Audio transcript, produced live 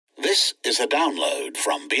This is a download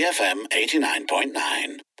from BFM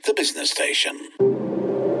 89.9, the business station.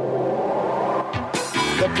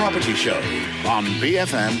 The Property Show on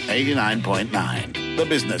BFM 89.9, the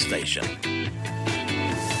business station.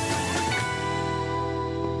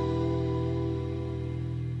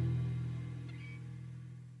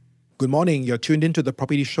 Good morning. You're tuned into The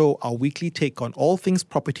Property Show, our weekly take on all things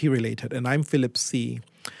property related, and I'm Philip C.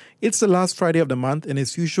 It's the last Friday of the month, and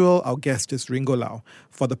as usual, our guest is Ringo Lau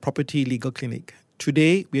for the Property Legal Clinic.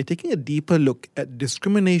 Today, we are taking a deeper look at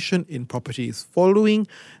discrimination in properties following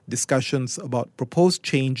discussions about proposed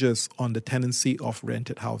changes on the tenancy of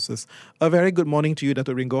rented houses. A very good morning to you,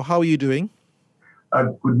 Dr. Ringo. How are you doing?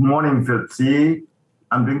 Good morning, Philip C.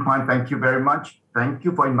 I'm doing fine. Thank you very much. Thank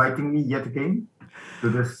you for inviting me yet again to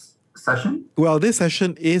this session. Well, this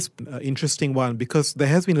session is an interesting one because there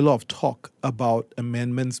has been a lot of talk about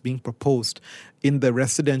amendments being proposed in the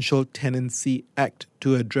Residential Tenancy Act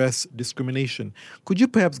to address discrimination. Could you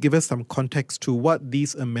perhaps give us some context to what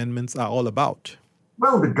these amendments are all about?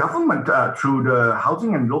 Well, the government, through the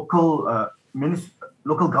Housing and Local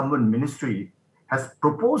Government Ministry, has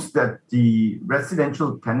proposed that the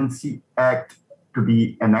Residential Tenancy Act to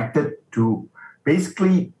be enacted to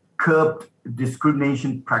basically curb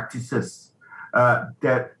discrimination practices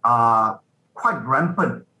that are quite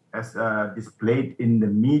rampant as displayed in the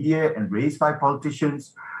media and raised by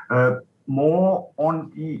politicians, more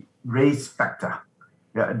on the race factor.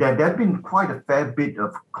 There have been quite a fair bit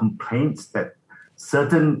of complaints that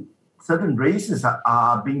certain races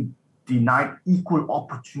are being denied equal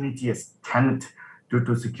opportunity as tenant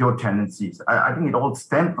to secure tenancies. I think it all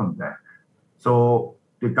stems from there. So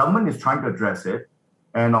the government is trying to address it.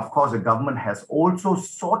 And of course, the government has also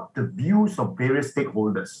sought the views of various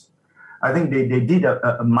stakeholders. I think they did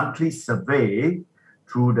a monthly survey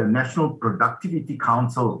through the National Productivity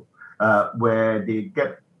Council, where they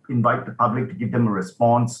invite the public to give them a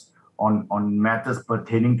response on matters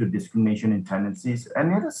pertaining to discrimination in tenancies.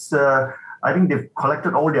 And it is, I think they've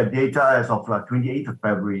collected all their data as of 28th of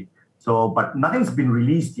February. So, but nothing's been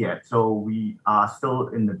released yet. So we are still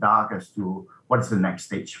in the dark as to what is the next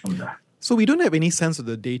stage from there. So we don't have any sense of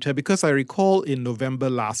the data because I recall in November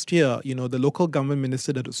last year, the local government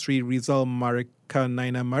minister, Datuk Sri Rizal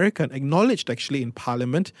Marikan acknowledged actually in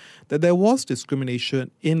Parliament that there was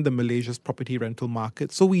discrimination in the Malaysia's property rental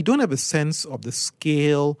market. So we don't have a sense of the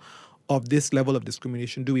scale of this level of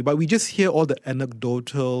discrimination, do we? But we just hear all the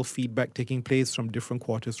anecdotal feedback taking place from different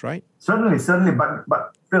quarters, right? Certainly.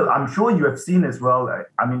 But Phil, I'm sure you have seen as well.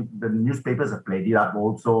 I mean, the newspapers have played it up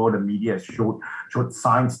also. The media has showed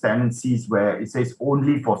signed tenancies where it says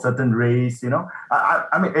only for certain race.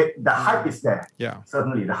 I mean, the hype is there. Yeah,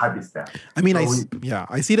 certainly the hype is there. I mean, I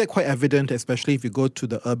see that quite evident, especially if you go to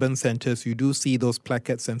the urban centers. You do see those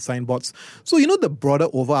placards and signboards. So the broader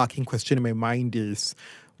overarching question in my mind is,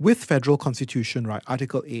 with federal constitution, right,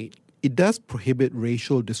 Article 8, it does prohibit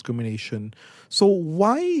racial discrimination. So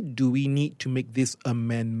why do we need to make this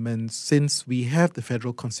amendment since we have the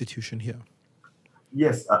federal constitution here?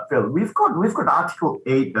 Yes, Phil, we've got Article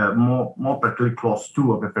 8, more particularly Clause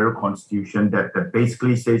 2 of the federal constitution that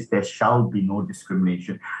basically says there shall be no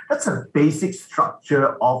discrimination. That's a basic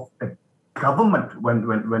structure of a government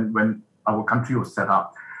when our country was set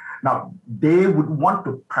up. Now, they would want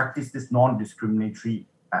to practice this non-discriminatory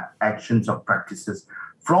actions or practices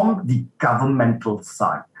from the governmental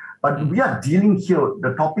side. But we are dealing here,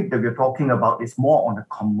 the topic that we're talking about is more on the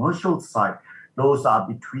commercial side. Those are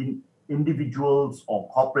between individuals or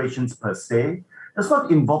corporations per se. It does not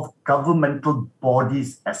involve governmental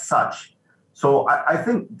bodies as such. So I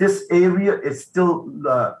think this area is still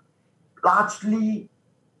largely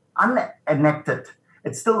unenacted.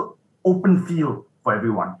 It's still open field for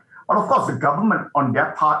everyone. But of course, the government on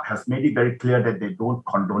their part has made it very clear that they don't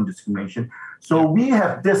condone discrimination. So we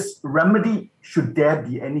have this remedy should there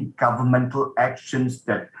be any governmental actions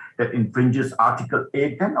that infringes Article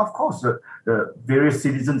 8. Then, of course, the various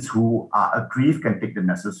citizens who are aggrieved can take the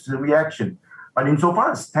necessary action. But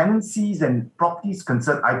insofar as tenancies and properties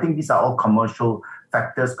concerned, I think these are all commercial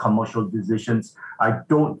factors, commercial decisions. I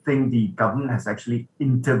don't think the government has actually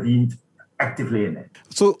intervened actively in it.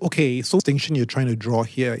 So the distinction you're trying to draw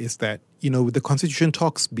here is that, the Constitution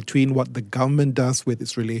talks between what the government does with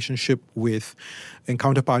its relationship with and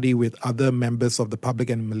counterparty with other members of the public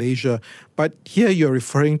and Malaysia. But here you're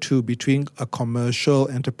referring to between a commercial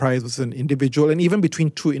enterprise versus an individual and even between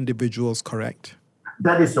two individuals, correct?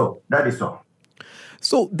 That is so.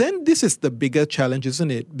 So then this is the bigger challenge, isn't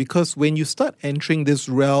it? Because when you start entering this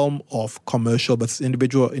realm of commercial versus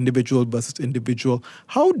individual versus individual,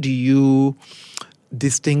 how do you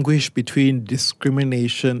distinguish between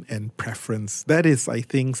discrimination and preference? That is, I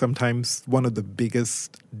think, sometimes one of the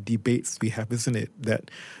biggest debates we have, isn't it? That,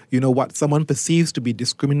 what someone perceives to be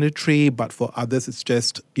discriminatory, but for others it's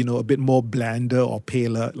just, a bit more blander or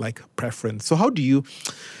paler, like preference. So how do you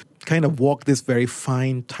kind of walk this very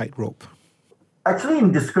fine tightrope? Actually,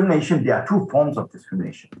 in discrimination, there are two forms of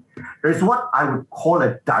discrimination. There is what I would call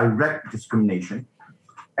a direct discrimination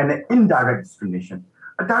and an indirect discrimination.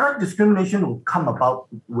 A direct discrimination will come about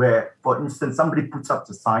where, for instance, somebody puts up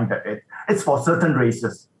the sign that it's for certain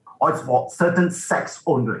races or it's for certain sex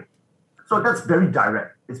only. So that's very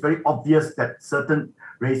direct. It's very obvious that certain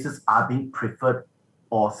races are being preferred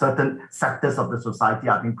or certain sectors of the society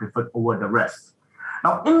are being preferred over the rest.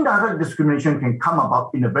 Now, indirect discrimination can come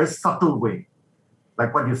about in a very subtle way,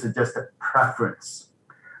 like what you suggested, preference.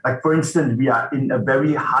 Like, for instance, we are in a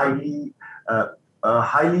very highly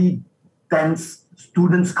dense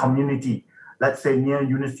students community, let's say near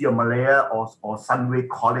University of Malaya or Sunway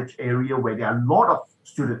College area where there are a lot of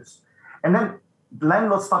students. And then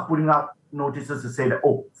landlords start putting out notices to say that,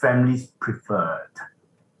 families preferred.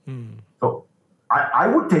 So I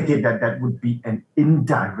would take it that would be an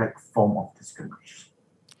indirect form of discrimination.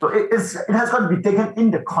 So it has got to be taken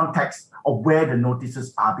in the context of where the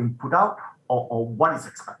notices are being put out or what is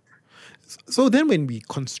expected. So then when we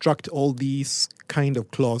construct all these kind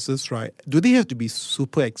of clauses, right, do they have to be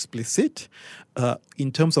super explicit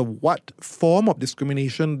in terms of what form of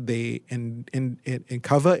discrimination they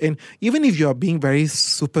cover? And even if you are being very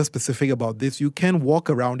super specific about this, you can walk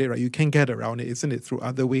around it, right? You can get around it, isn't it, through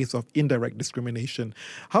other ways of indirect discrimination.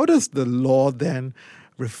 How does the law then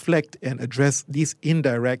reflect and address these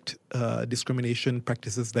indirect discrimination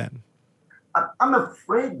practices then? I'm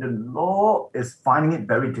afraid the law is finding it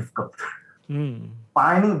very difficult.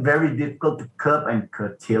 Finding it very difficult to curb and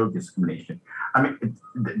curtail discrimination. I mean,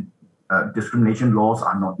 discrimination laws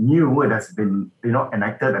are not new. It has been,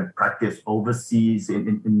 enacted and practiced overseas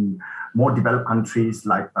in more developed countries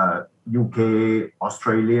like UK,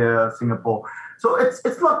 Australia, Singapore. So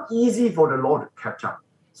it's not easy for the law to catch up.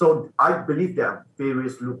 So I believe there are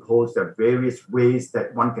various loopholes, there are various ways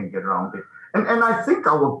that one can get around it. And I think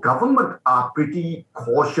our government are pretty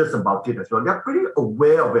cautious about it as well. They're pretty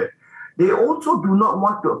aware of it. They also do not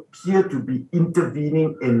want to appear to be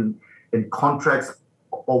intervening in contracts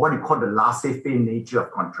or what you call the laissez-faire nature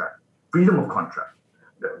of contract, freedom of contract.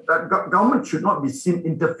 The government should not be seen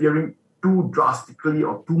interfering too drastically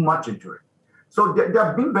or too much into it. So they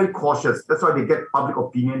are being very cautious. That's why they get public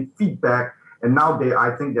opinion, feedback, and now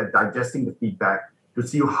I think they're digesting the feedback to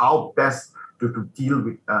see how best to deal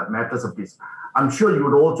with matters of this. I'm sure you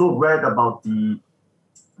would also read about the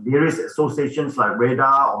various associations like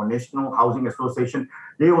REDA or National Housing Association.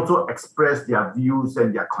 They also express their views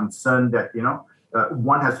and their concern that,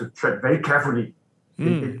 one has to tread very carefully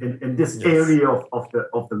in this area of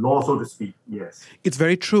the law, so to speak. Yes, it's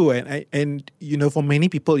very true, and for many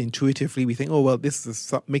people, intuitively we think,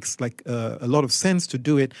 this makes like a lot of sense to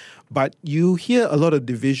do it, but you hear a lot of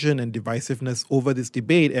division and divisiveness over this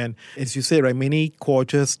debate, and as you say, right, many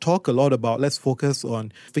quarters talk a lot about let's focus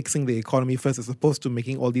on fixing the economy first, as opposed to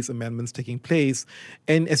making all these amendments taking place.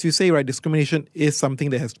 And as you say, right, discrimination is something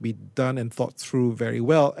that has to be done and thought through very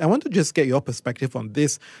well. I want to just get your perspective on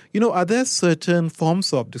this. Are there certain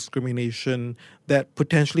forms of discrimination that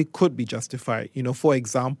potentially could be justified? For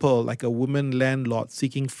example, like a woman landlord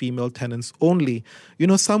seeking female tenants only.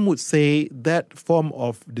 Some would say that form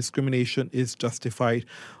of discrimination is justified.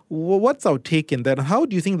 What's our take in that? How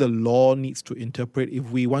do you think the law needs to interpret if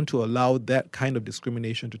we want to allow that kind of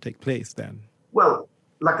discrimination to take place then? Well,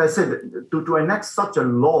 like I said, to enact such a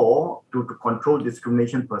law to control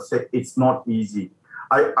discrimination per se, it's not easy.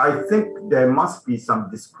 I think there must be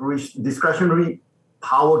some discretionary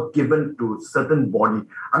power given to certain body.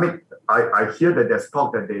 I mean, I hear that there's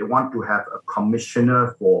talk that they want to have a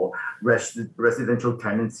commissioner for residential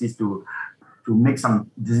tenancies to make some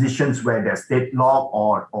decisions where there's deadlock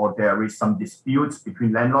or there is some disputes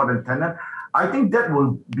between landlord and tenant. I think that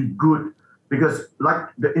will be good because, like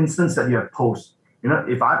the instance that you have posed,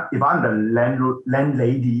 if I'm the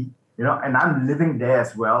landlady, and I'm living there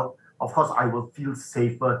as well, of course I will feel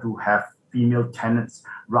safer to have female tenants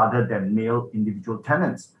rather than male individual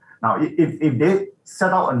tenants. Now, if they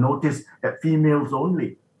set out a notice that females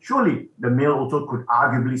only, surely the male also could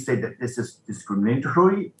arguably say that this is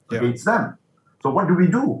discriminatory against them. So what do we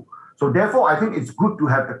do? So therefore, I think it's good to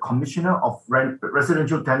have the commissioner of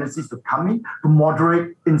residential tenancies to come in to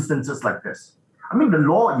moderate instances like this. I mean, the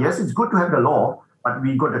law, yes, it's good to have the law, but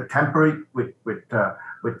we got to temper it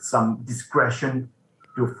with some discretion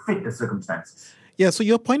to fit the circumstances. Yeah, so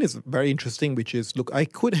your point is very interesting, which is, look, I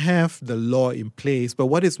could have the law in place, but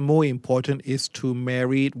what is more important is to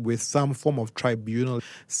marry it with some form of tribunal,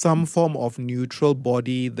 some form of neutral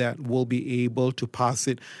body that will be able to pass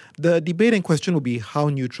it. The debate in question will be, how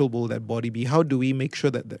neutral will that body be? How do we make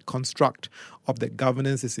sure that the construct of that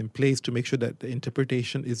governance is in place to make sure that the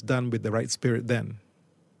interpretation is done with the right spirit then?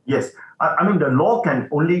 Yes, I mean, the law can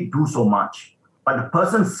only do so much. But the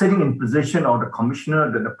person sitting in position, or the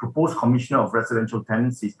commissioner, the proposed commissioner of residential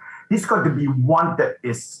tenancies, he's got to be one that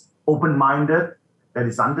is open-minded, that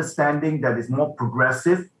is understanding, that is more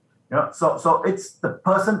progressive. So it's the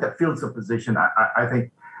person that fills the position, I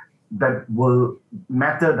think, that will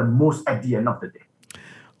matter the most at the end of the day.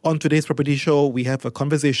 On today's Property Show, we have a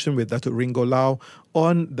conversation with Datuk Ringo Lau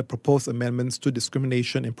on the proposed amendments to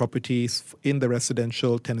discrimination in properties in the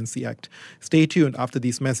Residential Tenancy Act. Stay tuned after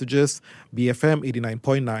these messages. BFM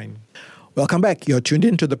 89.9. Welcome back. You're tuned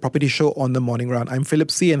in to the Property Show on the Morning Round. I'm Philip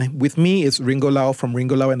C. and with me is Ringo Lau from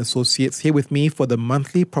Ringo Lau and Associates, here with me for the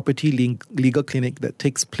monthly property legal clinic that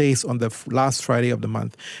takes place on the last Friday of the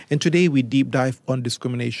month. And today we deep dive on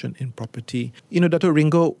discrimination in property. Dr.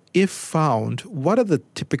 Ringo, if found, what are the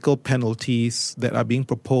typical penalties that are being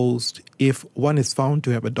proposed if one is found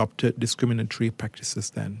to have adopted discriminatory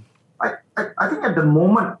practices then? I think at the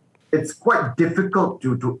moment, it's quite difficult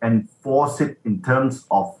to enforce it in terms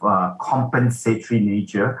of compensatory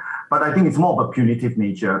nature, but I think it's more of a punitive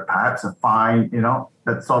nature, perhaps a fine,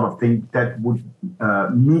 that sort of thing that would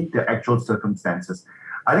meet the actual circumstances.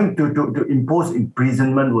 I think to impose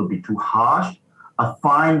imprisonment would be too harsh. A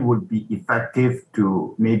fine would be effective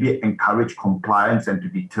to maybe encourage compliance and to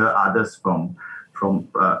deter others from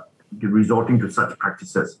resorting to such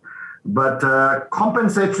practices. But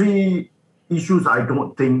compensatory issues, I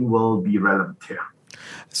don't think will be relevant here.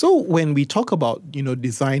 So when we talk about,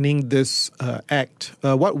 designing this act,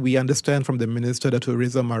 what we understand from the Minister, Dato'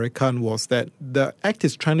 Rizal Marikan, was that the act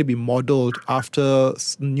is trying to be modeled after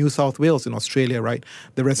New South Wales in Australia, right?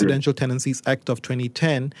 The Residential Tenancies Act of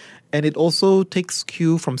 2010. And it also takes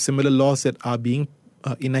cue from similar laws that are being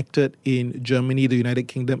enacted in Germany, the United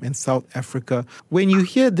Kingdom, and South Africa. When you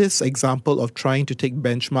hear this example of trying to take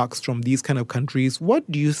benchmarks from these kind of countries, what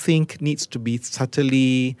do you think needs to be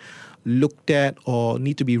subtly looked at or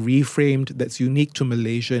need to be reframed that's unique to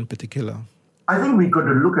Malaysia in particular? I think we've got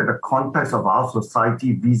to look at the context of our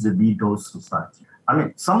society vis-a-vis those societies. I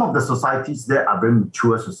mean, some of the societies there are very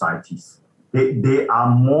mature societies. They are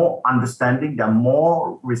more understanding, they're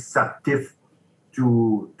more receptive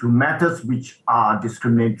to matters which are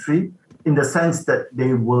discriminatory, in the sense that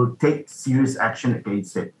they will take serious action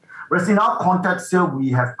against it. Whereas in our context here, we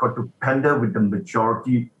have got to pander with the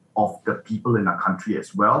majority of the people in our country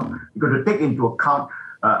as well. We've got to take into account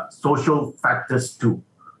social factors too.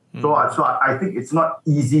 So I think it's not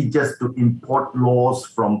easy just to import laws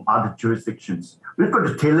from other jurisdictions. We've got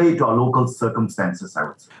to tailor it to our local circumstances, I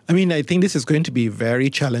would say. I mean, I think this is going to be very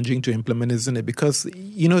challenging to implement, isn't it? Because,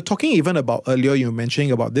 talking even about earlier, you were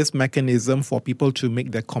mentioning about this mechanism for people to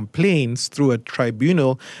make their complaints through a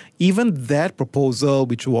tribunal. Even that proposal,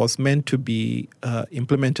 which was meant to be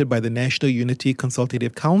implemented by the National Unity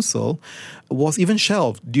Consultative Council, was even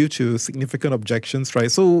shelved due to significant objections,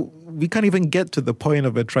 right? So we can't even get to the point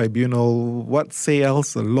of a tribunal. What say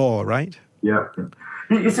else the law, right? Yeah.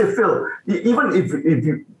 You say, Phil, even if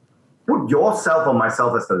you put yourself or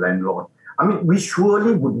myself as the landlord, I mean, we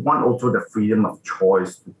surely would want also the freedom of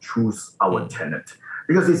choice to choose our tenant,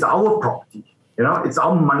 because it's our property, it's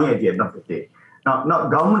our money at the end of the day. Now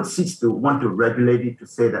government seeks to want to regulate it to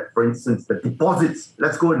say that, for instance, the deposits,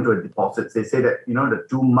 let's go into a deposit. They say that, the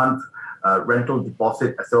 2-month rental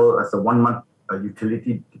deposit as well as a 1-month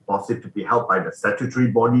utility deposit to be held by the statutory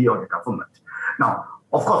body or the government. Now,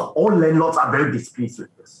 of course, all landlords are very displeased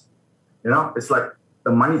with this. It's like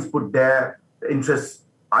the money is put there, the interest,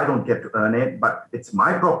 I don't get to earn it, but it's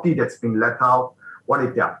my property that's being let out. What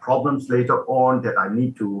if there are problems later on that I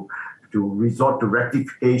need to resort to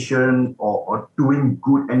rectification or doing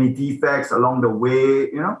good any defects along the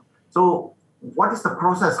way, So what is the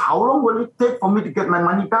process? How long will it take for me to get my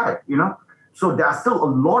money back, So there are still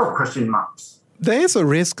a lot of question marks. There is a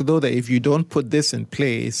risk, though, that if you don't put this in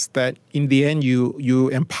place, that in the end you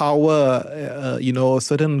empower,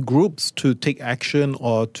 certain groups to take action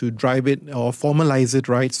or to drive it or formalize it,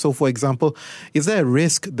 right? So, for example, is there a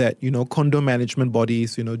risk that, condo management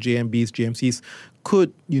bodies, JMBs, GMCs,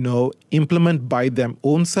 could, implement by them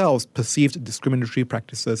own selves perceived discriminatory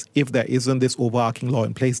practices if there isn't this overarching law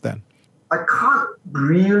in place then? I can't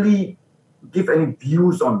really give any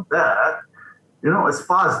views on that. As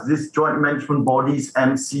far as these joint management bodies,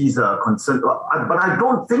 MCs are concerned, but I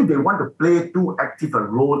don't think they want to play too active a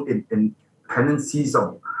role in tenancies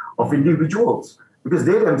of individuals, because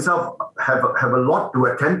they themselves have a lot to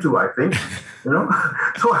attend to, I think.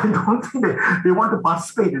 So I don't think they want to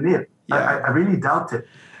participate in it. I really doubt it.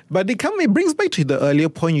 But it brings back to the earlier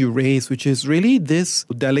point you raised, which is really this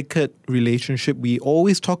delicate relationship we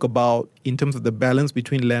always talk about in terms of the balance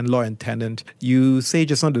between landlord and tenant. You say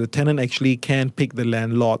just now that the tenant actually can pick the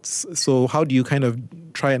landlords. So how do you kind of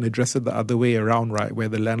try and address it the other way around, right, where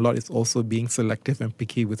the landlord is also being selective and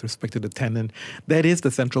picky with respect to the tenant? That is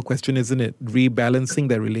the central question, isn't it? Rebalancing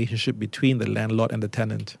the relationship between the landlord and the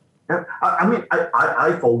tenant. Yeah, I mean,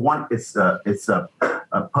 I for one, it's a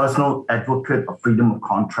personal advocate of freedom of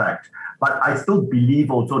contract, but I still believe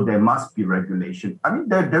also there must be regulation. I mean,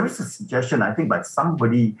 there is a suggestion, I think, by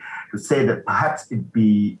somebody to say that perhaps it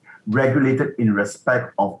be regulated in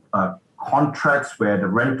respect of contracts where the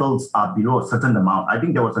rentals are below a certain amount. I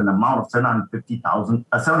think there was an amount of 750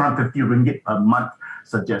 ringgit per month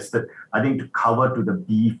suggested, I think, to cover to the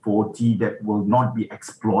B40 that will not be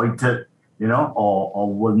exploited,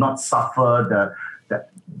 or will not suffer the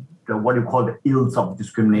what you call the ills of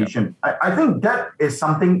discrimination. Yeah. I think that is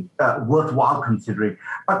something worthwhile considering.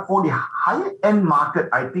 But for the higher end market,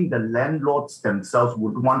 I think the landlords themselves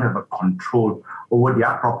would want to have a control over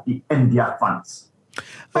their property and their funds.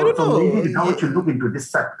 I don't know. Maybe the government should look into this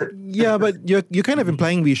sector. Yeah, but you're kind of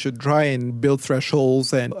implying we should try and build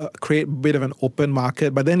thresholds and create a bit of an open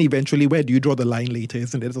market. But then eventually, where do you draw the line later?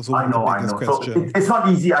 Isn't it? It's also I know. question. So it's not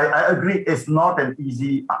easy. I agree. It's not an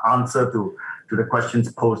easy answer to the questions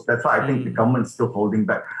posed. That's why I think the government is still holding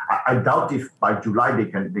back. I doubt if by July they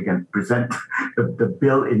can present the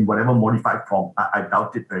bill in whatever modified form. I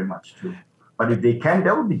doubt it very much too. But if they can,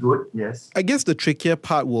 that would be good, yes. I guess the trickier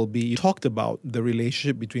part will be, you talked about the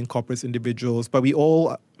relationship between corporates, individuals, but we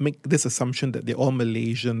all make this assumption that they're all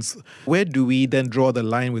Malaysians. Where do we then draw the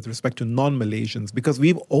line with respect to non-Malaysians? Because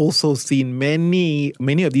we've also seen many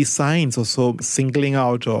of these signs also singling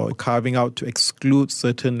out or carving out to exclude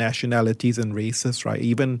certain nationalities and races, right?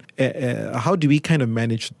 Even how do we kind of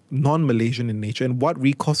manage non-Malaysian in nature, and what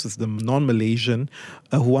recourse is the non-Malaysian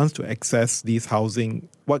who wants to access these housing?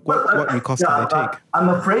 What recourse can they take? I'm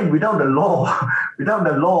afraid without the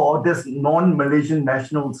law, these non-Malaysian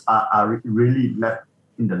nationals are really left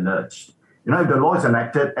in the lurch. If the law is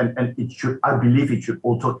enacted, and I believe it should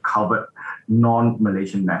also cover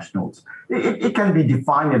non-Malaysian nationals. It can be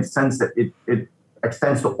defined in the sense that it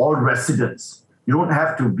extends to all residents. You don't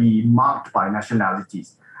have to be marked by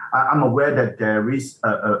nationalities. I'm aware that there is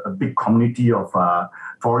a big community of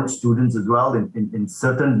foreign students as well in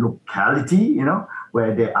certain locality,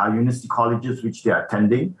 where there are university colleges which they are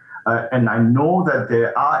attending. And I know that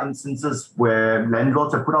there are instances where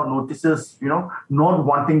landlords have put out notices, not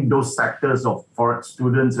wanting those sectors of foreign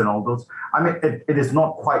students and all those. I mean, it is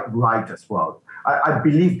not quite right as well. I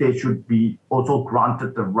believe they should be also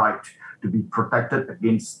granted the right to be protected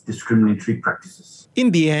against discriminatory practices.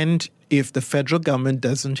 In the end, if the federal government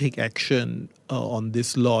doesn't take action on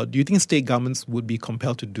this law, do you think state governments would be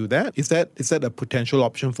compelled to do that? Is that a potential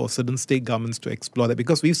option for certain state governments to explore that?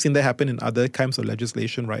 Because we've seen that happen in other kinds of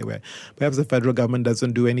legislation, right, where perhaps the federal government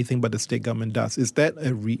doesn't do anything but the state government does. Is that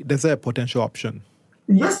a potential option?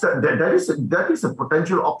 Yes, that is a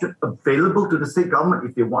potential option available to the state government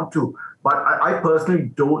if they want to. But I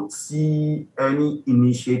personally don't see any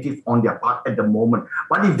initiative on their part at the moment.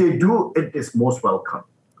 But if they do, it is most welcome.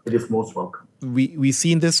 It is most welcome. We've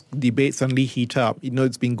seen this debate suddenly heat up.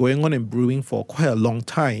 It's been going on and brewing for quite a long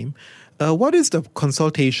time. What is the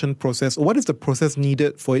consultation process? What is the process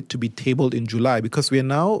needed for it to be tabled in July? Because we are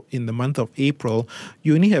now in the month of April.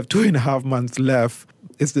 You only have 2.5 months left.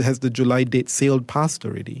 Has the July date sailed past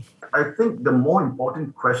already? I think the more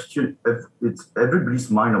important question, if it's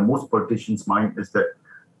everybody's mind or most politicians' mind, is that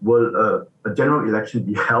will a general election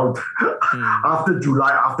be held after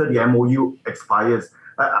July, after the MOU expires?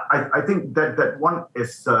 I think that one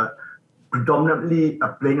is predominantly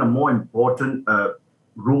playing a more important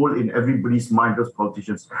role in everybody's mind, those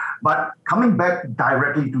politicians. But coming back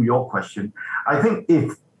directly to your question, I think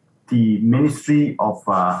if the Ministry of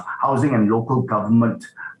Housing and Local Government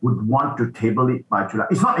would want to table it by July,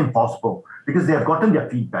 it's not impossible because they have gotten their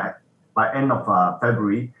feedback by end of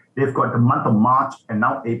February. They've got the month of March and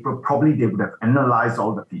now April. Probably they would have analyzed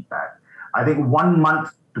all the feedback. I think 1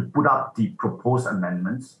 month to put up the proposed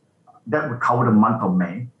amendments, that would cover the month of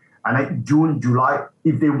May. And like June, July,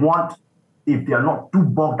 if they are not too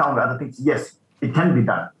bogged down with other things, yes, it can be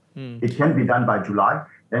done. It can be done by July.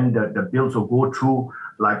 Then the bills will go through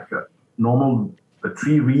like normal, the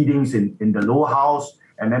 3 readings in the lower house,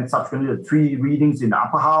 and then subsequently the 3 readings in the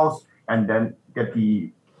upper house, and then get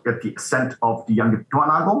the assent of the Yang di-Pertuan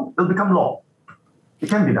Agong. It'll become law. It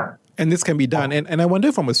can be done. And this can be done. And I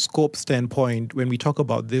wonder from a scope standpoint, when we talk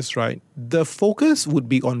about this, right, the focus would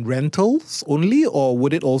be on rentals only, or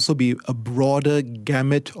would it also be a broader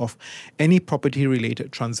gamut of any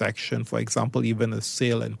property-related transaction, for example, even a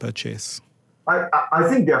sale and purchase? I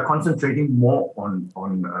think they are concentrating more on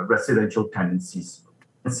residential tenancies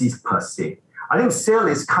per se. I think sale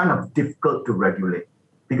is kind of difficult to regulate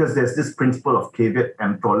because there's this principle of caveat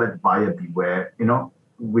emptor, let buyer beware,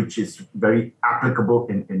 which is very applicable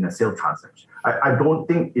in a sale transaction. I don't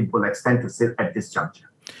think it will extend to sale at this juncture.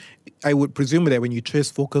 I would presume that when you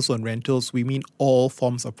just focus on rentals, we mean all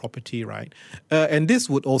forms of property, right? And this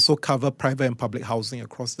would also cover private and public housing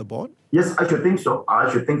across the board? Yes, I should think so.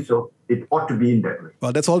 It ought to be in that way.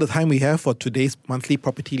 Well, that's all the time we have for today's monthly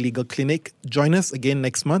Property Legal Clinic. Join us again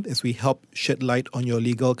next month as we help shed light on your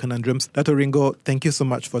legal conundrums. Dato' Ringo, thank you so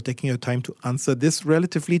much for taking your time to answer this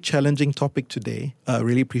relatively challenging topic today.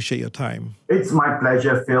 Really appreciate your time. It's my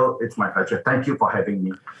pleasure, Phil. It's my pleasure. Thank you for having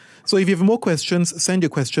me. So if you have more questions, send your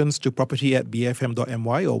questions to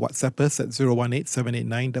property@bfm.my or WhatsApp us at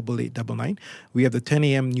 018-789-8899. We have the 10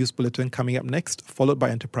 a.m. news bulletin coming up next, followed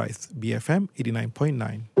by Enterprise, BFM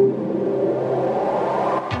 89.9.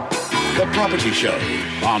 The Property Show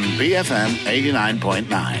on BFM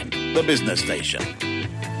 89.9, the business station.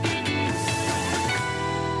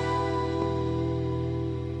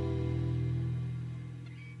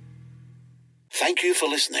 Thank you for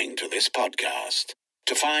listening to this podcast.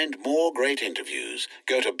 To find more great interviews,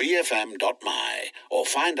 go to bfm.my or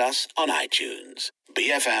find us on iTunes.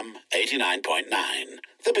 BFM 89.9,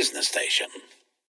 the business station.